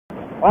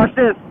Watch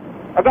this.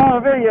 I got a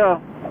video.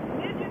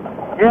 Did you?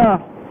 Yeah.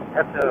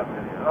 That's a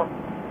video.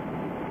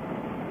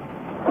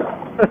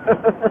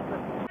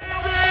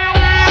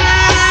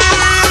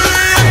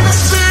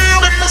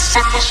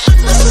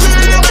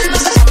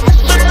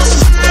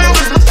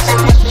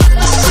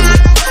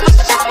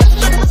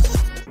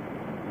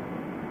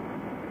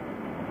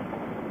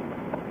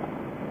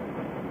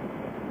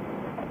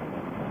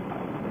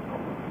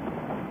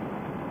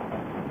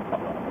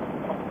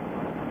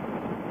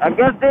 I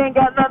guess they ain't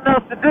got nothing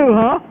else to do,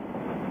 huh?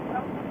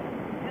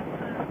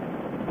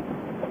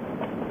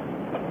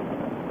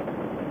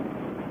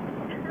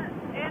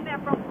 And they're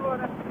from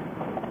Florida.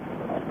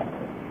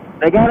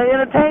 They gotta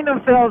entertain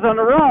themselves on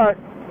the ride.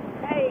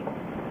 Hey,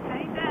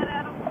 ain't that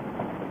Adam?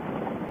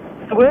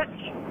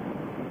 Switch?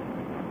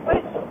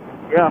 Which?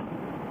 Yeah.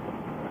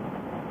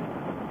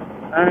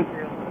 Thank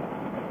you.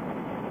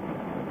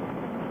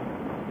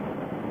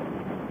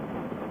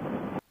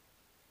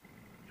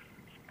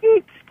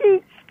 Skeet,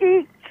 skeet,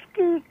 skeet,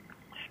 skeet,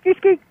 skeet,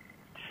 skeet,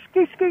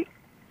 skeet, skeet,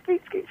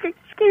 skeet, skeet, skeet,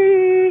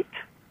 skeet.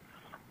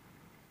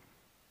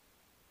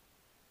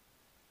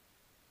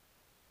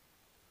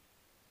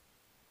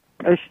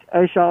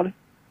 Hey, Shawty.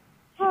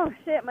 Oh,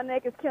 shit, my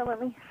neck is killing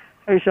me.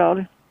 Hey,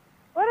 Shawty.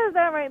 What is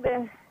that right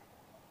there?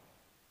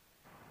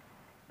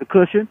 The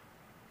cushion?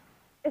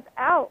 It's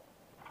out.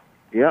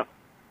 Yep.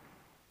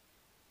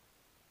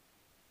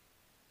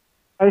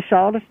 Hey,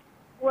 Shawty.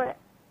 What?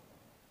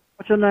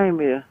 What's your name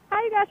here?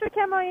 How you got your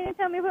camera on? You didn't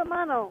tell me to put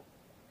mine on.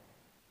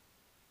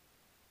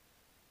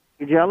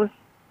 You jealous?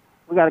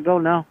 We gotta go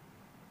now.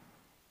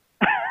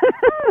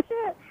 Oh,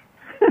 shit.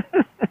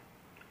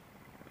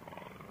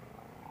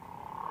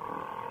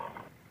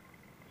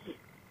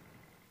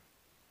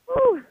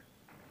 Woo.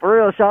 For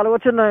real, Charlotte,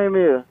 what's your name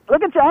is?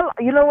 Look at you.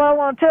 You know what I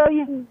want to tell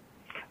you?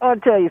 I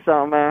want to tell you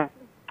something, man.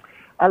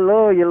 I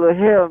love your little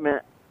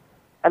helmet.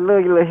 I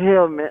love your little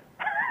helmet.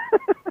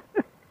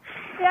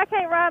 See, I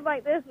can't ride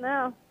like this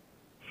now.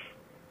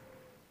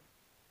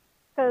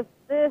 Because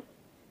this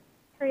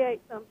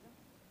creates something.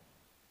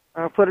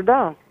 I'll put it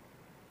down.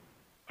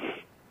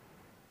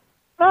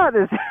 Not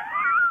this.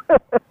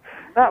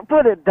 Not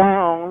put it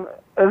down.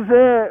 I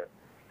said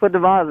put the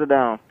visor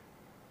down.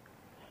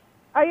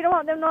 Oh, you don't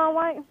want them knowing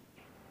white?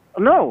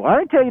 No, I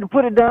didn't tell you to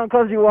put it down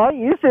because you're white.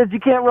 You said you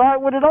can't ride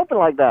with it open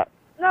like that.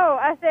 No,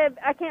 I said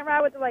I can't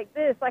ride with it like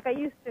this, like I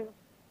used to.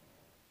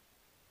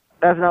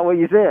 That's not what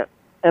you said.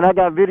 And I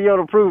got video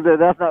to prove that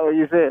that's not what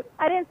you said.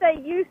 I didn't say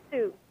used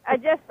to. I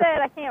just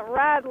said I can't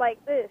ride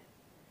like this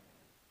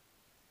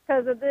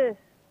because of this.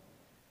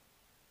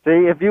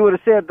 See, if you would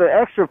have said the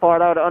extra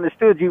part, I would have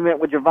understood you meant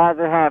with your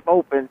visor half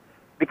open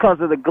because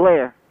of the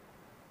glare.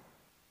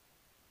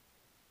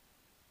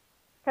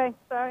 Okay,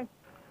 sorry.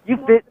 You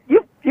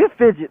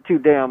fidget too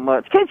damn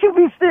much. Can't you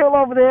be still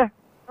over there?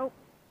 Oh.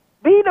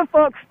 Be the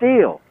fuck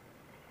still.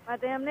 My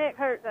damn neck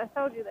hurts. I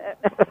told you that.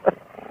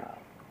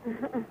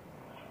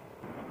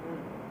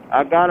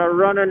 I got a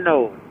running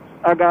nose.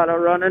 I got a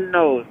running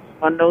nose.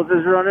 My nose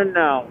is running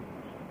now.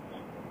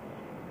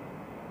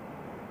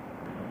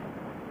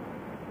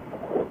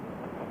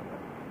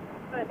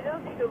 What the hell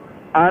is he doing?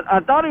 I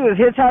thought he was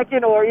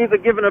hitchhiking or either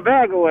giving a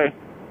bag away.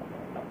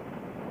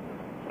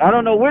 I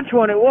don't know which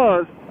one it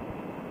was.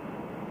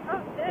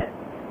 Oh, shit.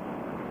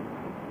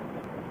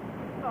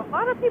 There's a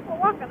lot of people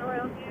walking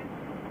around here.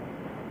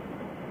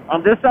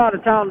 On this side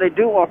of town, they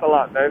do walk a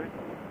lot, baby.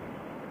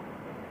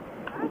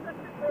 Why does this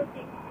girl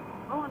keep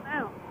going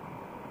down?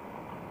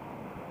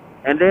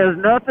 And there's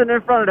nothing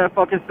in front of that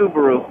fucking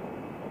Subaru.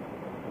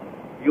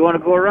 You want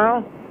to go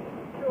around?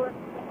 Sure.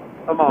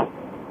 Come on.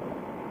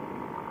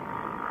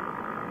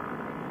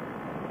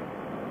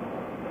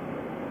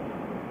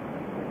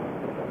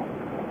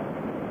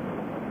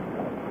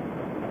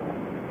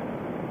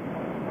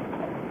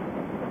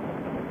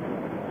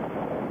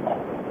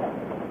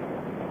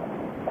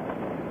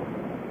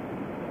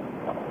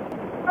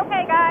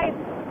 Okay, guys.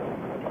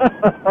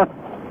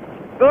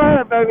 Go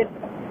ahead, baby.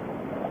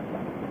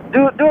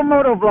 Do a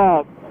moto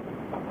vlog.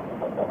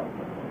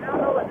 I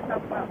don't know what to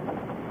talk about.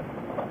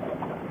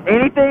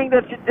 Anything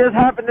that just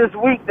happened this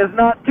week that's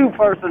not too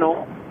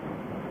personal.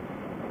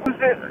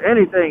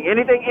 Anything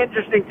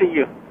interesting to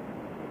you.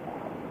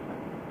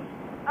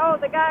 Oh,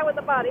 the guy with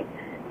the body.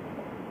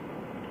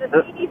 The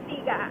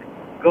CDC guy.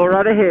 Go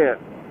right ahead.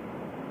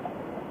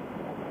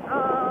 I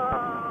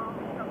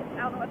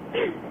don't know what to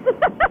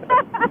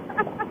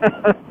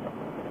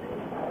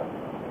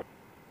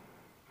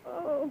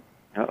Oh.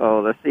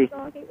 Uh-oh, let's see. Keep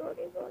going, keep going,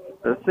 keep going, keep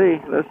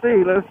going. Let's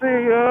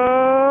see.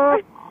 Oh.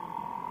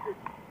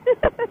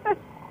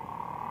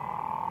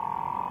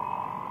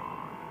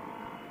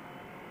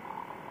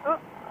 Oh,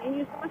 and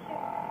use my shit.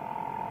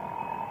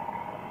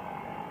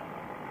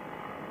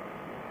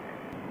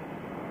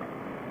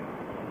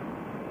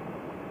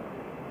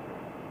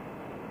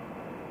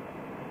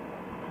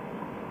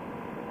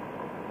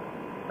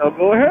 So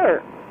go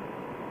ahead.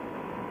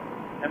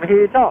 Let me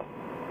hear you talk.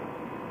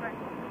 Right.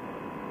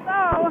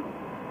 So,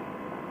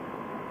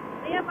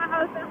 me and my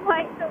husband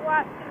like to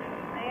watch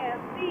and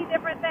see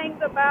different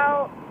things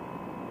about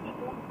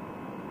people.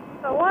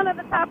 So one of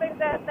the topics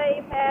that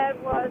they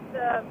had was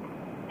the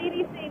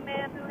CDC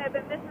man who had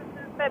been missing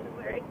since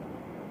February.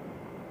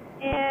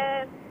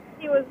 And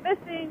he was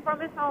missing from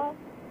his home,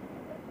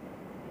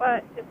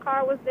 but his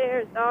car was there,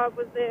 his dog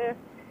was there,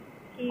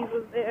 keys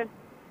was there.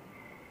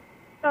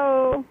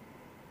 So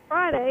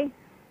Friday,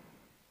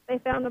 they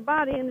found a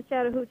body in the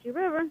Chattahoochee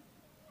River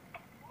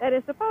that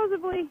is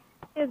supposedly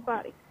his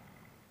body.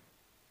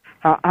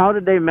 How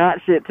did they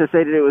match it to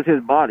say that it was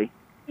his body?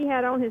 He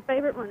had on his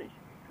favorite running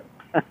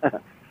shoes.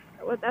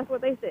 That's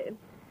what they said.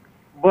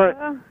 But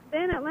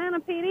then Atlanta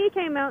PD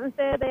came out and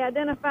said they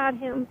identified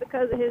him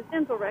because of his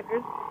dental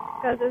records,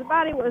 because his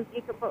body was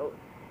decomposed.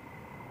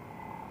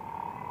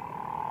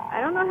 I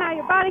don't know how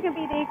your body can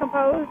be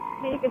decomposed.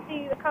 I mean, you can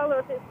see the color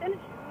of his tennis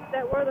shoes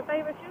that were the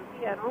favorite shoes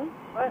he had on,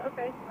 but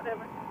okay,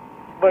 whatever.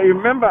 But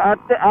remember,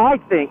 I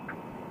think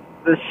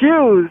the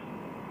shoes,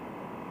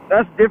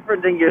 that's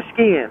different than your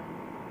skin.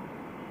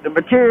 The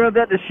material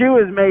that the shoe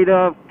is made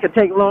of can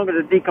take longer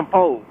to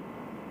decompose.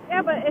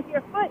 Yeah, but if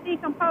your foot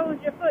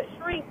decomposed, your foot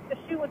shrinks, the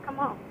shoe would come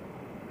off.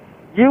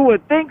 You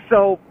would think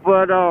so,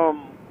 but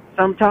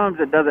sometimes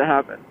it doesn't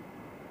happen.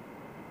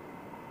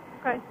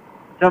 Okay.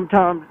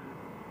 Sometimes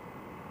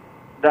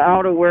the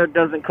outerwear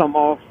doesn't come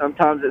off.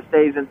 Sometimes it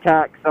stays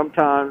intact.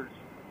 Sometimes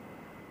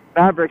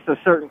fabrics of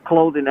certain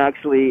clothing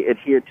actually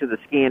adhere to the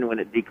skin when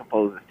it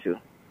decomposes too.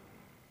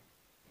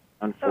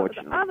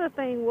 Unfortunately. So the other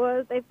thing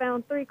was they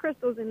found 3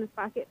 crystals in his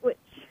pocket, which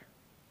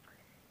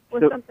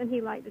was something he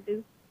liked to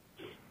do.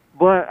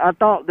 But I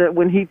thought that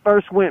when he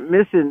first went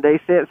missing, they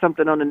said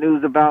something on the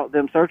news about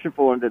them searching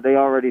for him, that they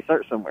already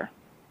searched somewhere.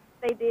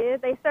 They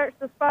did. They searched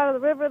the spot of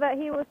the river that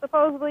he was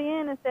supposedly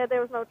in and said there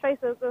was no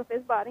traces of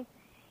his body,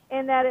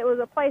 and that it was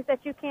a place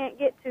that you can't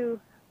get to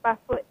by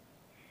foot.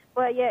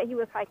 But yet he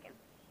was hiking.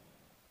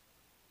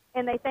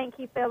 And they think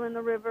he fell in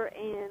the river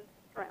and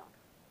drowned,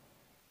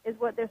 is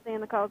what they're saying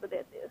the cause of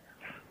death is.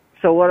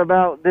 So what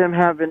about them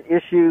having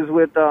issues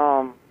with,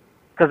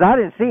 because I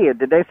didn't see it.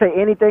 Did they say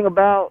anything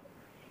about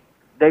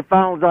they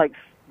found like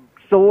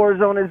sores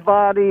on his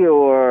body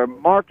or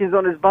markings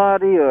on his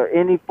body or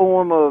any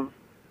form of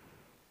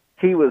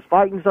he was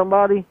fighting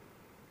somebody?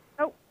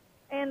 Nope.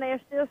 And they're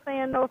still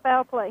saying no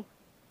foul play.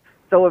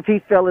 So if he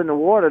fell in the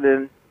water,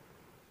 then?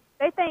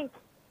 They think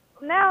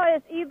now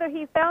it's either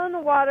he fell in the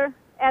water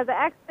as an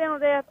accidental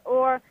death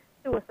or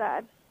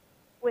suicide,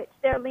 which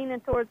they're leaning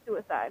towards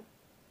suicide.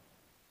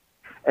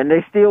 And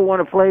they still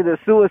want to play the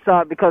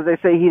suicide because they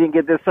say he didn't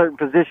get this certain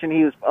position,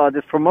 he was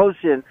this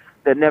promotion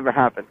that never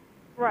happened.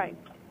 Right.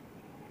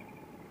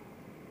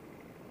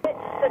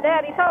 The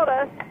daddy told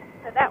us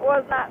that that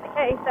was not the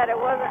case, that it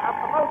wasn't a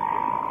promotion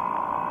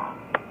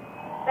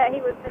that he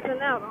was missing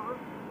out on,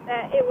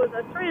 that it was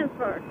a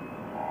transfer.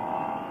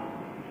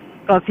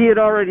 Because he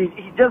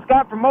just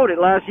got promoted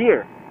last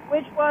year.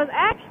 Which was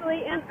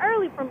actually an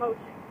early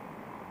promotion.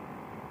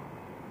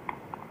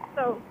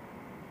 So.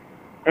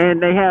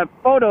 And they have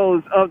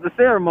photos of the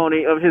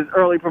ceremony of his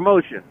early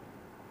promotion.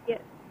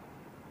 Yes.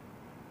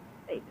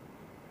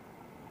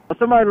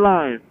 Somebody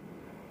lying.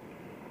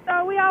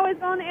 So we always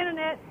go on the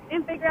internet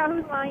and figure out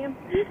who's lying.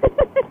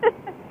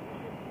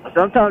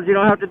 Sometimes you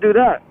don't have to do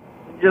that.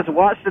 Just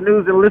watch the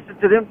news and listen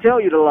to them tell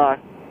you to lie.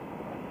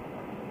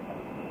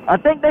 I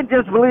think they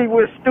just believe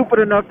we're stupid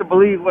enough to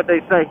believe what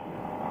they say.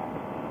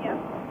 Yeah,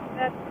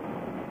 that's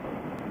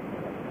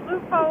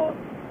loophole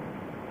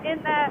in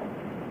that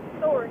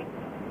story.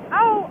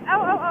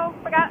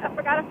 I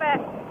forgot a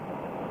fact.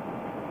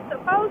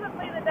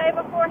 Supposedly the day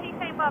before he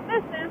came up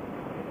missing,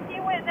 he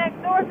went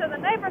next door to the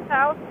neighbor's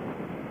house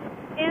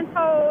and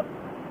told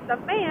the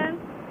man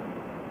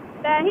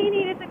that he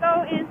needed to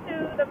go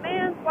into the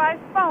man's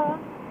wife's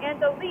phone and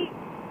delete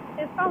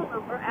his phone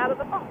number out of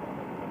the phone.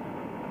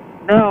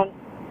 Now,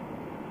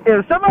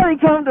 if somebody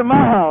come to my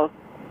house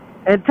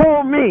and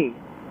told me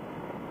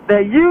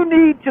that you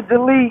need to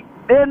delete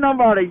their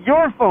number out of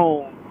your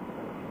phone,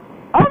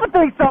 I'm going to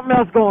think something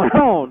else going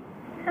on.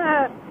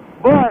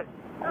 But,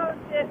 oh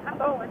shit, I'm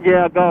going.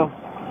 Yeah, go.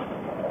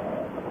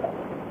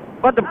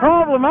 But the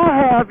problem I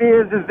have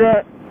is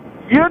that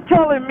you're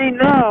telling me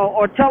now,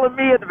 or telling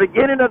me at the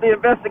beginning of the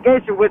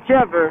investigation,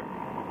 whichever,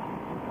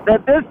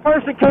 that this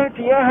person came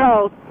to your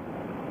house,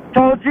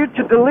 told you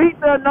to delete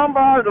their number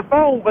out of the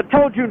phone, but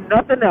told you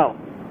nothing else.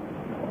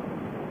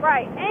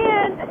 Right,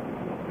 and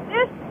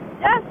this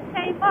just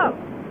came up.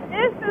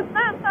 This is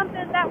not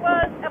something that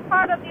was a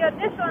part of the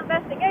initial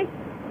investigation.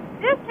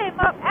 This came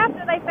up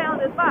after they found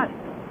his body.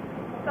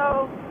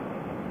 So,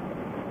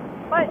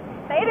 but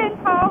they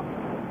didn't call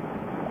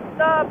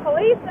the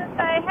police and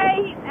say,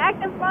 hey, he's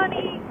acting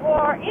funny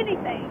or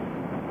anything.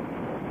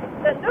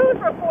 The news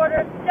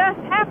reporter just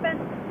happened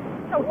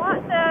to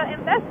want to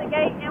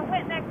investigate and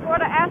went next door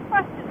to ask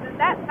questions, and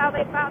that's how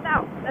they found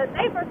out. The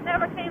neighbors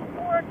never came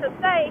forward to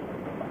say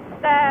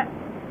that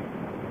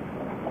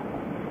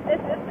this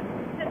is the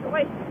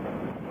situation.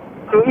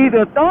 So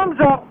either thumbs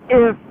up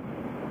if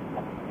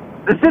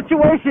the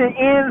situation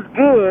ends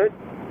good,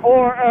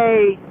 or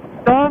a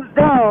thumbs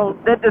down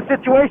that the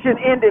situation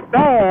ended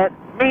bad,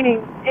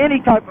 meaning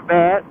any type of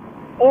bad,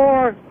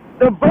 or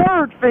the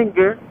bird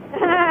finger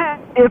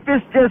if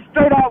it's just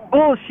straight out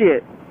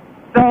bullshit.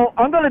 So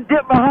I'm going to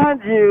dip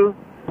behind you,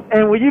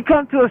 and when you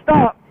come to a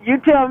stop, you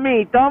tell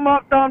me thumb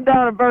up, thumb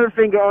down, and bird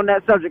finger on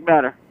that subject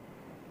matter.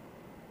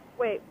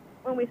 Wait,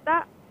 when we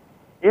stop?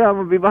 Yeah, I'm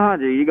going to be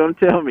behind you. You're going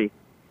to tell me.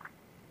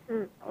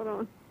 Hold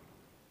on.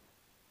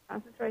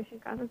 Concentration.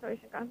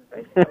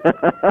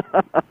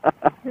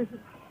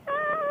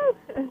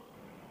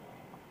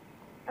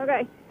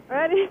 Okay,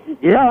 ready?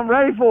 Yeah, I'm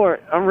ready for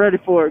it.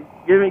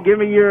 Give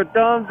me your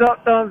thumbs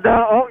up, thumbs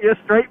down. Oh, you're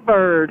straight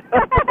bird.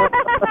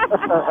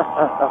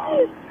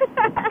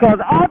 Because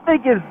I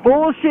think it's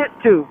bullshit,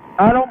 too.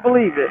 I don't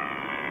believe it.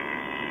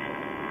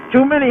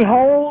 Too many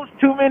holes,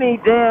 too many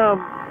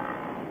damn...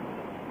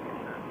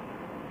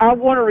 I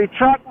want to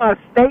retract my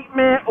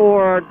statement,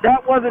 or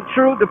that wasn't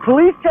true. The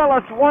police tell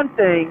us one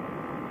thing,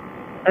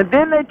 and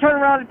then they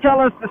turn around and tell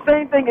us the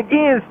same thing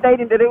again,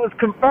 stating that it was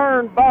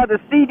confirmed by the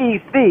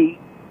CDC.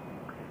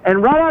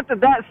 And right after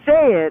that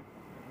said,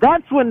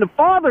 that's when the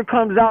father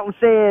comes out and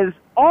says,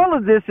 all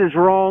of this is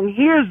wrong,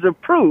 here's the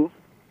proof.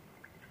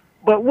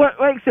 But what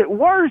makes it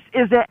worse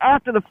is that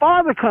after the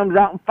father comes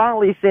out and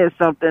finally says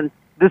something,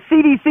 the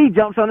CDC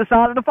jumps on the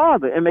side of the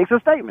father and makes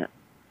a statement.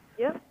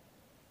 Yep.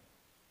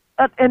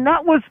 And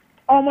that was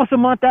almost a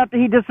month after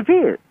he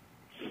disappeared.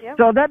 Yep.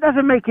 So that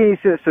doesn't make any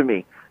sense to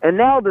me. And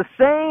now the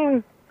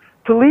same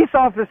police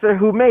officer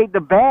who made the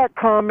bad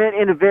comment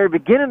in the very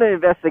beginning of the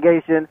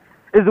investigation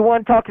is the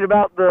one talking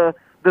about the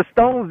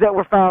stones that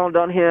were found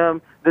on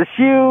him, the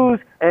shoes,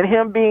 and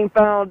him being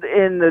found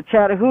in the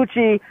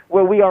Chattahoochee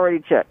where we already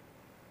checked.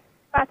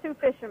 By 2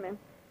 fishermen.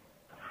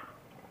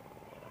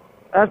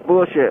 That's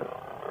bullshit.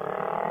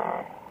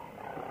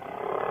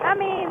 I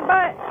mean,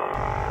 but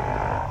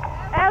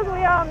as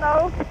we all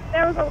know,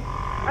 there was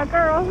a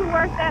girl who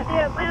worked at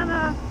the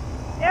Atlanta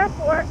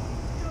airport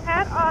who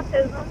had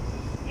autism,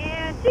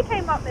 and she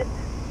came up missing.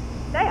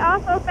 They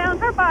also found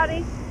her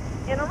body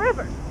in a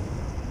river.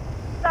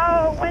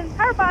 So when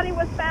her body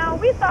was found,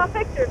 we saw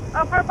pictures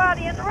of her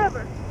body in the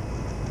river.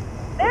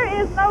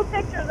 There is no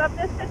pictures of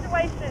this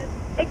situation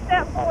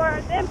except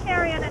for them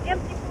carrying an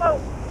empty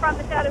float from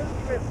the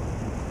Chattahoochee River.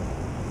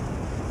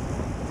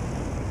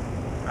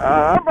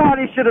 Her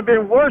body should have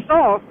been worse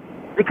off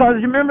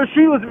because you remember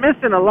she was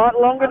missing a lot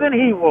longer than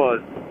he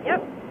was.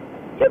 Yep.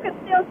 You can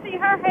still see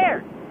her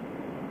hair.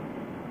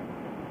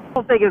 I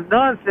don't think it's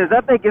nonsense.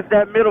 I think it's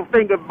that middle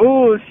finger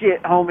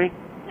bullshit, homie.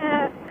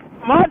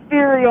 My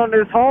theory on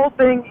this whole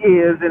thing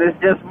is, and it's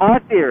just my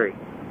theory,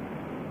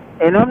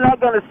 and I'm not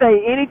going to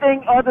say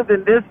anything other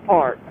than this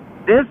part.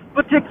 This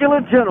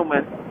particular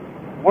gentleman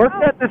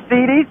worked at the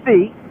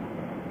CDC.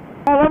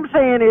 All I'm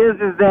saying is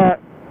that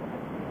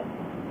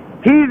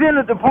he's in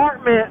a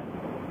department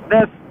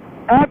that's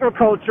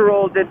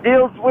agricultural that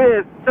deals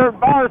with certain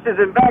viruses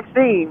and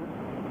vaccines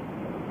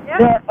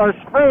that are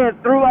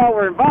spread through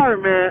our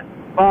environment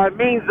by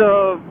means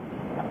of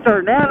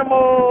certain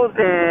animals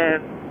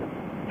and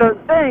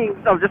certain things.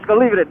 I'm just going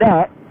to leave it at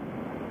that.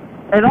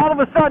 And all of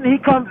a sudden he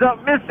comes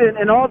up missing,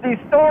 and all these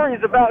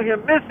stories about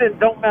him missing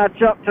don't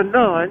match up to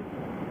none.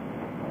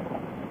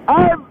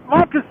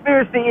 My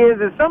conspiracy is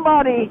if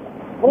somebody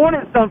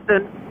wanted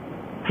something,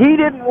 he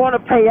didn't want to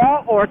pay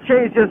out or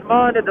change his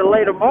mind at a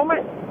later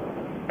moment,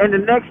 and the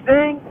next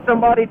thing,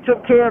 somebody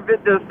took care of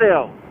it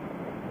themselves.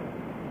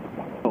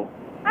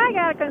 I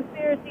got a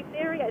conspiracy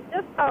theory. I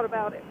just thought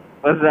about it.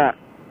 What's that?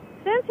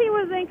 Since he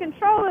was in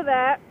control of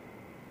that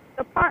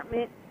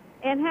department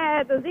and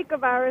had the Zika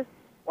virus,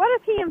 what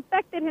if he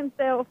infected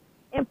himself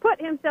and put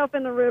himself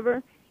in the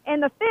river,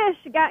 and the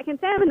fish got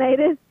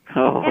contaminated,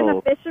 and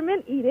the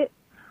fishermen eat it?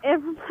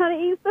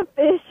 Everybody eats the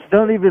fish.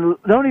 Don't even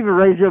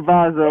raise your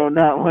visor on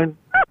that one.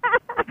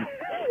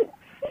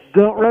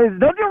 Don't you raise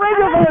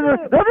your visor?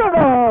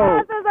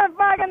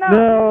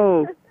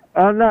 No,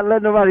 I'm not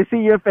letting nobody see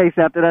your face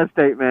after that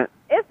statement.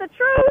 It's the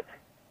truth.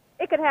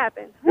 It could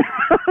happen.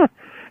 Am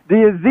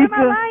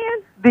I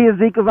lying? The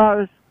Zika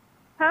virus?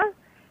 Huh?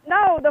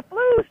 No, the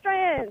flu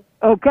strand.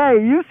 Okay,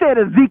 you said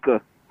a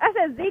Zika. I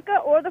said Zika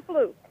or the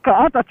flu.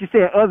 I thought you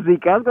said a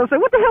Zika. I was going to say,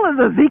 what the hell is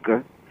a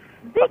Zika?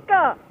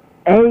 Zika.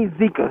 A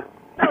Zika.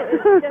 No,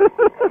 it's just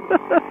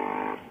Zika.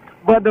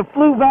 But the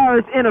flu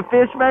virus in a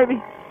fish,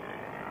 maybe?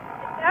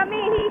 I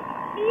mean,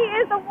 he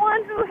is the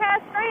one who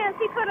has strands.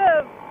 He could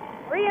have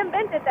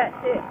reinvented that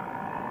shit.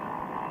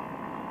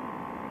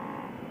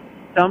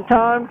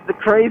 Sometimes the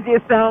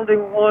craziest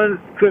sounding ones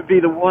could be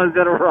the ones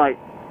that are right.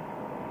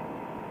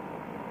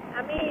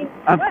 I mean,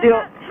 how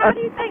do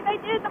you think they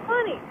did the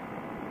money?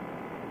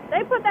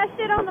 They put that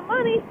shit on the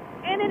money,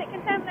 and then it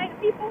contaminated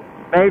people.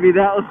 Maybe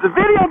that was the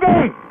video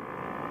game.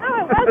 No,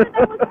 it wasn't.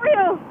 That was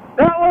real.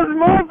 That was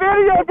my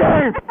video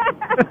game.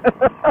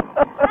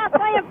 Stop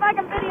playing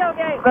fucking video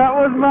games. That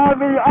was my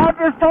video. I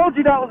just told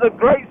you that was a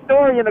great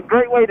story and a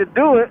great way to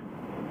do it.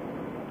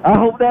 I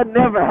hope that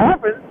never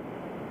happens.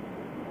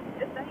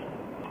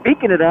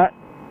 Speaking of that,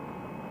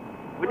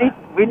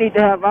 we need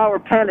to have our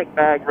panic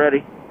bag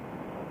ready.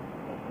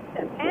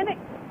 Panic?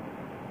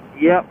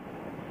 Yep.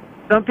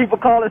 Some people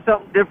call it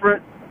something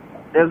different.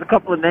 There's a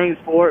couple of names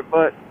for it,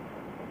 but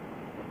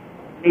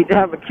need to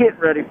have a kit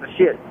ready for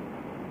shit.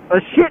 a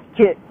shit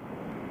kit.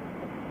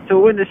 So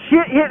when the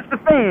shit hits the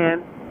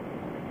fan,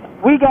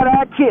 we got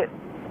our kit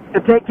to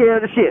take care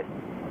of the shit.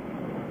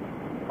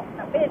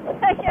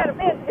 Take care of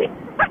business.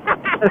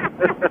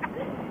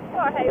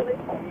 Poor Haley.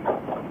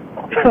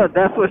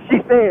 That's what she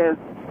says.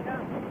 Yeah.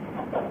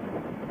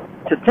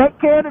 To take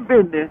care of the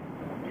business.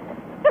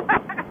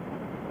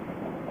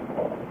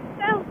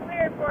 Sounds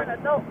weird for an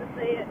adult to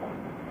say it.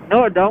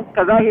 No, it don't,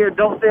 because I hear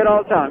adults say it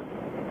all the time.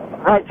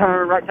 Right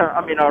turn, right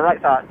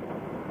side.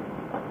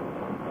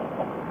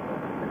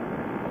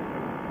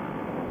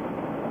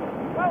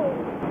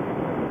 Whoa.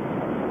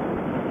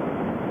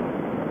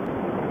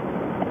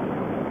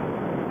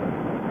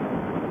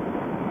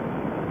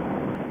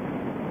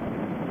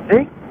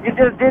 See? You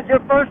just did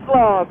your first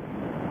vlog.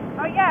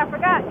 Oh yeah, I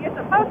forgot. You're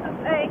supposed to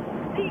say,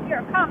 leave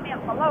your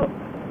comment below.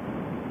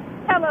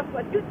 Tell us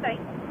what you think.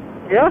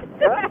 Yeah?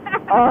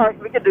 All right,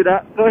 we can do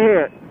that. Go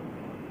ahead.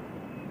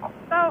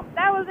 So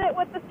that was it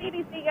with the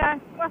CDC guy.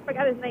 Well, I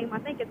forgot his name. I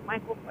think it's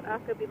Michael, but I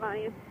could be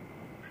lying.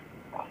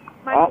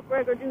 Michael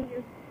Greger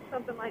Jr.,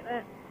 something like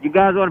that. You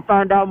guys want to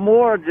find out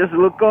more, just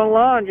look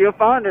online. You'll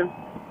find him.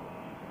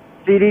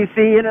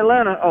 CDC in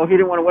Atlanta. Oh, he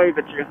didn't want to wave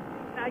at you.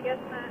 I guess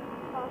not.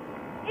 Well,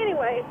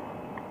 anyway.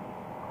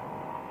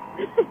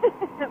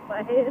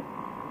 My head.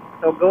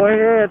 So go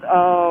ahead.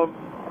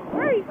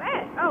 Where are you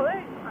at? Oh,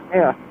 there you are.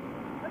 Yeah.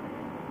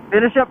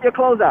 Finish up your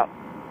closeout.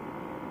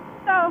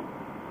 So,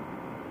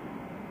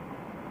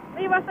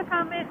 leave us a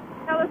comment.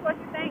 Tell us what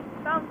you think.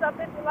 Thumbs up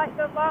if you like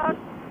the vlog.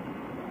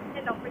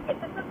 And don't forget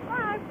to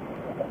subscribe.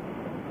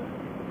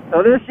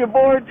 So this your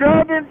boy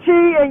Dragon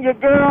Chi and your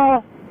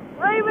girl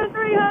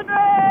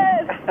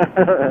RAEVYN300's.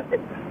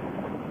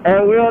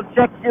 And we'll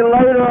check you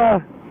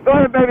later. Go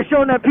ahead, baby. Show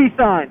them that peace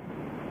sign.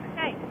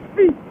 Okay.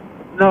 Peace.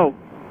 No.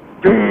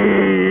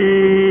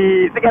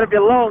 Peace. It got to be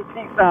a long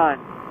peace sign.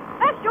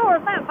 That's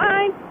yours, not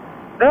mine.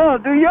 No,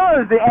 do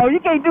yours. Oh, you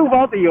can't do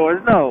both of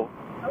yours. No.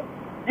 Nope.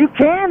 You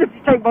can if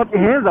you take both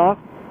your hands off.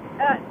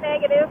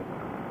 Negative.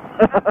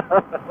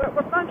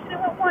 We're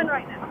functioning with one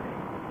right now.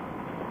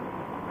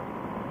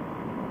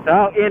 So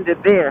I'll end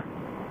it there.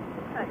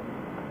 Okay.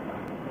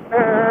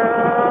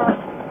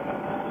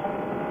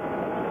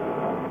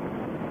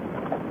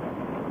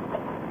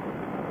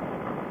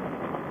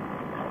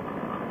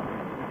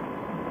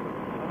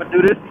 I'm going to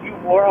do this to you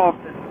more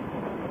often.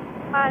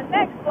 My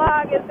next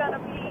vlog is going to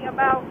be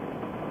about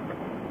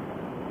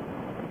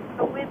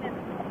the women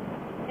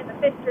in the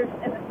pictures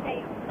in the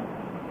camp.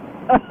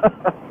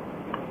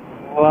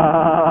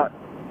 What?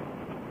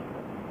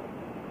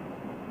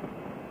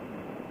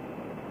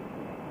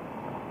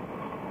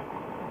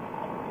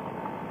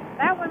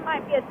 That one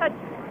might be a touchy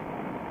one.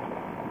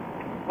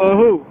 For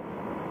who?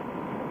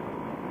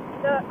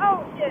 Oh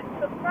shit,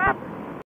 subscribers.